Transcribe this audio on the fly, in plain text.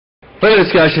Further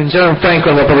discussion. Gentleman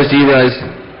Franklin, what purpose do you guys?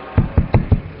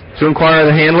 To inquire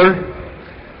of the handler.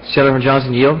 Gentleman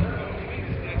Johnson, yield.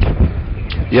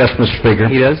 Yes, Mr. Speaker.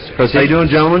 He does. Proceed. How you doing,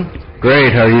 gentlemen? Great.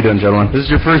 How are you doing, gentlemen? This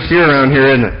is your first year around here,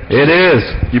 isn't it? It is.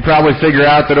 You probably figure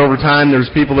out that over time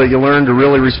there's people that you learn to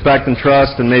really respect and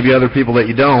trust, and maybe other people that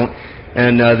you don't.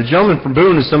 And the gentleman from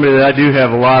Boone is somebody that I do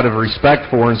have a lot of respect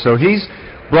for, and so he's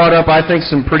brought up, I think,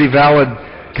 some pretty valid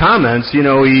comments. You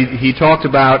know, he talked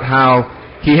about how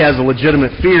he has a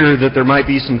legitimate fear that there might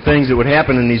be some things that would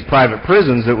happen in these private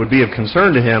prisons that would be of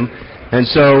concern to him. And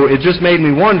so it just made me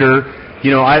wonder,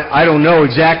 you know, I don't know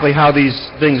exactly how these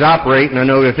things operate, and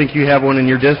I think you have one in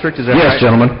your district, is that right? Yes,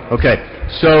 gentlemen. Okay.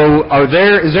 So is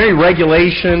there any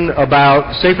regulation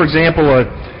about, say, for example,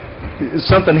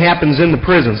 something happens in the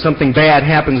prison, something bad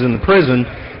happens in the prison,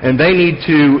 and they need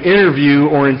to interview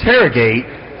or interrogate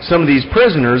some of these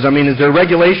prisoners? I mean, is there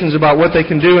regulations about what they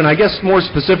can do? And I guess more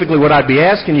specifically what I'd be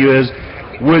asking you is,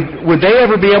 would they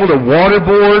ever be able to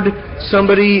waterboard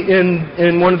somebody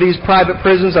in one of these private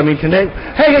prisons? I mean, can they...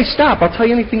 Hey, stop. I'll tell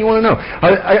you anything you want to know.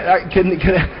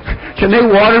 Can they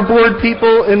waterboard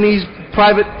people in these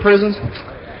private prisons?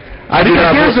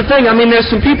 Because here's the thing. I mean, there's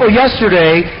some people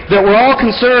yesterday that were all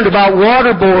concerned about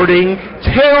waterboarding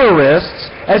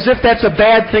terrorists as if that's a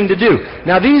bad thing to do.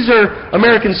 Now, these are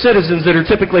American citizens that are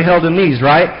typically held in these,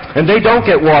 right? And they don't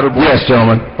get waterboarded. Yes,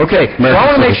 gentlemen. Okay. So I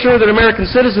want to make sure that American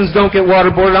citizens don't get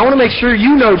waterboarded. I want to make sure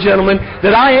you know, gentlemen,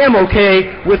 that I am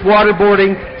okay with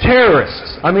waterboarding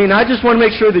terrorists. I mean, I just want to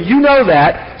make sure that you know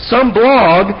that. Some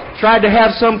blog tried to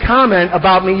have some comment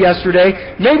about me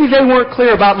yesterday. Maybe they weren't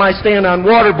clear about my stand on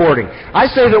waterboarding. I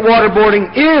say that waterboarding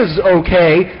is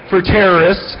okay for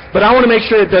terrorists, but I want to make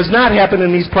sure it does not happen in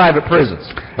these private prisons.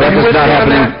 That does not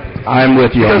happen. I'm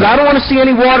with you. Because I don't want to see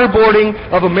any waterboarding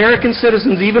of American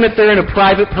citizens, even if they're in a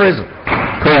private prison.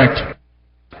 Correct.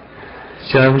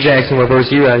 Senator from Jackson, what purpose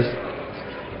do you guys?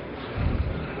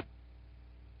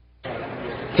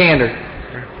 Candor.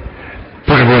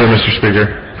 Point of order, Mr.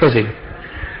 Speaker. Proceed.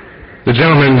 The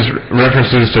gentleman's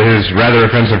references to his rather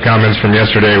offensive comments from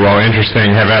yesterday, while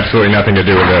interesting, have absolutely nothing to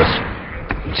do with this.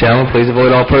 Gentlemen, please avoid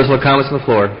all personal comments on the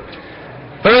floor.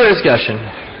 Further discussion.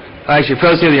 Actually,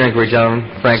 proceed with your inquiry, gentlemen.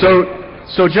 Franklin.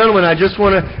 So, gentlemen, I just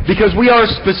want to, because we are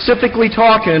specifically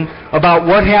talking about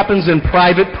what happens in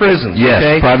private prisons. Yes,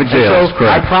 okay? private jails, so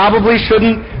correct. I probably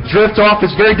shouldn't drift off.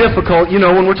 It's very difficult, you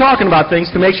know, when we're talking about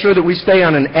things, to make sure that we stay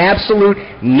on an absolute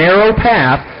narrow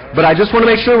path. But I just want to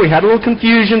make sure we had a little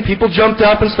confusion. People jumped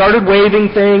up and started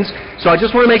waving things. So I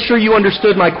just want to make sure you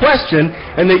understood my question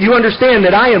and that you understand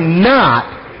that I am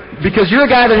not, because you're a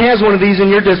guy that has one of these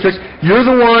in your districts, you're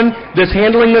the one that's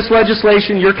handling this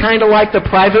legislation. You're kind of like the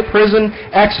private prison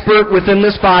expert within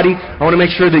this body. I want to make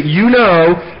sure that you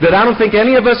know that I don't think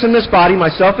any of us in this body,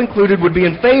 myself included, would be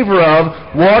in favor of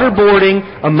waterboarding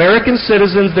American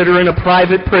citizens that are in a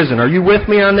private prison. Are you with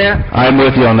me on that? I'm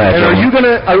with you on that, and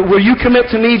will you commit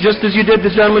to me just as you did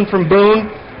the gentleman from Boone?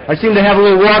 I seem to have a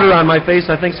little water on my face.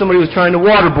 I think somebody was trying to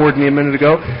waterboard me a minute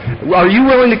ago. Are you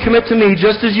willing to commit to me,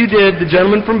 just as you did the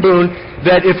gentleman from Boone,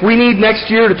 that if we need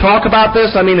next year to talk about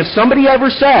this, I mean, if somebody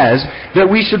ever says that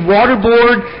we should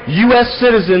waterboard U.S.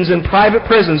 citizens in private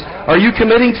prisons, are you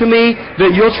committing to me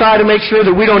that you'll try to make sure that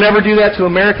we don't ever do that to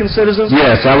American citizens?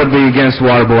 Yes, I would be against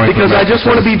waterboarding. Because I just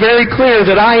want to be very clear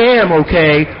that I am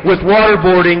okay with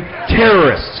waterboarding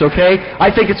terrorists, okay?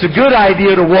 I think it's a good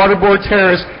idea to waterboard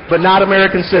terrorists, but not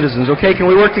American citizens, okay? Can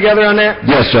we work together on that?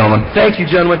 Yes, gentlemen. Thank you,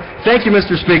 gentlemen. Thank you,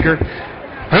 Mr. Speaker.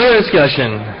 Further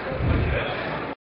discussion.